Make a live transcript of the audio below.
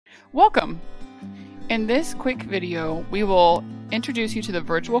Welcome! In this quick video, we will introduce you to the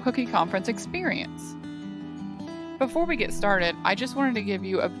virtual cookie conference experience. Before we get started, I just wanted to give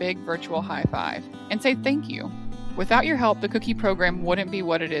you a big virtual high five and say thank you. Without your help, the cookie program wouldn't be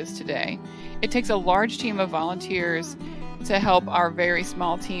what it is today. It takes a large team of volunteers to help our very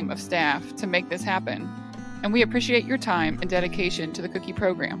small team of staff to make this happen, and we appreciate your time and dedication to the cookie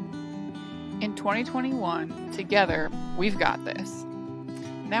program. In 2021, together, we've got this.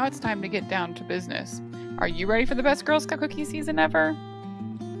 Now it's time to get down to business. Are you ready for the best Girl Scout cookie season ever?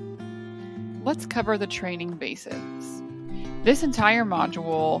 Let's cover the training basics. This entire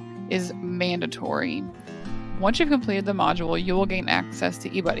module is mandatory. Once you've completed the module, you will gain access to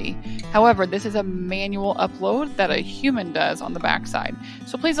eBuddy. However, this is a manual upload that a human does on the backside.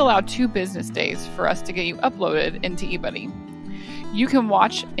 So please allow 2 business days for us to get you uploaded into eBuddy. You can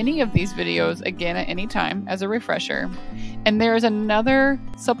watch any of these videos again at any time as a refresher. And there is another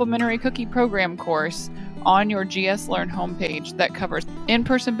supplementary cookie program course on your GS Learn homepage that covers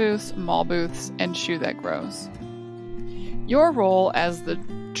in-person booths, mall booths, and Shoe That Grows. Your role as the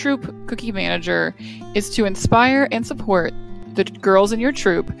troop cookie manager is to inspire and support the girls in your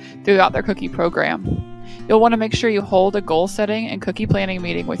troop throughout their cookie program. You'll want to make sure you hold a goal setting and cookie planning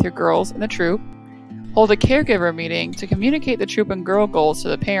meeting with your girls in the troop. Hold a caregiver meeting to communicate the troop and girl goals to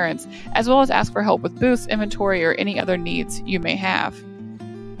the parents, as well as ask for help with booths, inventory, or any other needs you may have.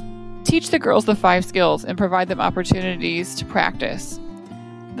 Teach the girls the 5 skills and provide them opportunities to practice.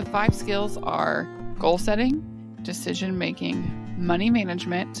 The 5 skills are goal setting, decision making, money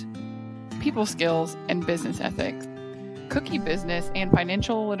management, people skills, and business ethics. Cookie business and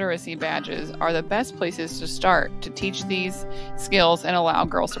financial literacy badges are the best places to start to teach these skills and allow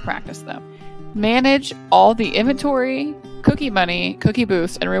girls to practice them. Manage all the inventory, cookie money, cookie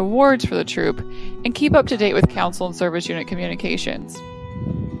booths, and rewards for the troop, and keep up to date with council and service unit communications.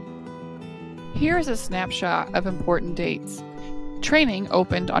 Here is a snapshot of important dates. Training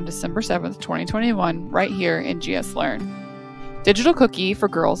opened on December 7th, 2021, right here in GS Learn. Digital Cookie for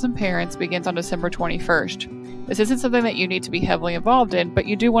girls and parents begins on December 21st. This isn't something that you need to be heavily involved in, but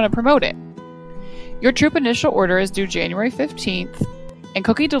you do want to promote it. Your troop initial order is due January 15th, and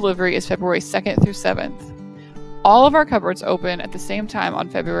cookie delivery is February 2nd through 7th. All of our cupboards open at the same time on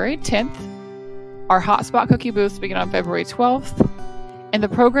February 10th. Our hotspot cookie booths begin on February 12th, and the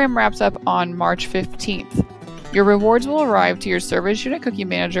program wraps up on March 15th. Your rewards will arrive to your service unit cookie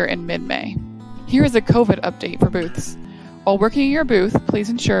manager in mid-May. Here is a COVID update for booths. While working in your booth, please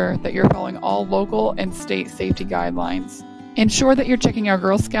ensure that you're following all local and state safety guidelines. Ensure that you're checking our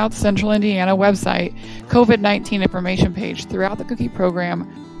Girl Scouts Central Indiana website COVID-19 information page throughout the cookie program.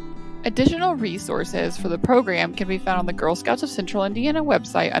 Additional resources for the program can be found on the Girl Scouts of Central Indiana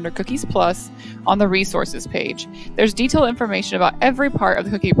website under Cookies Plus on the resources page. There's detailed information about every part of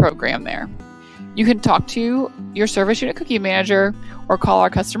the cookie program there. You can talk to your service unit cookie manager or call our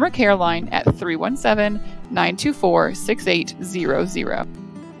customer care line at 317-924-6800.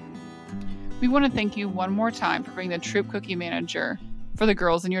 We want to thank you one more time for being the troop cookie manager for the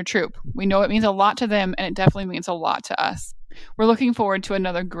girls in your troop. We know it means a lot to them, and it definitely means a lot to us. We're looking forward to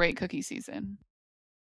another great cookie season.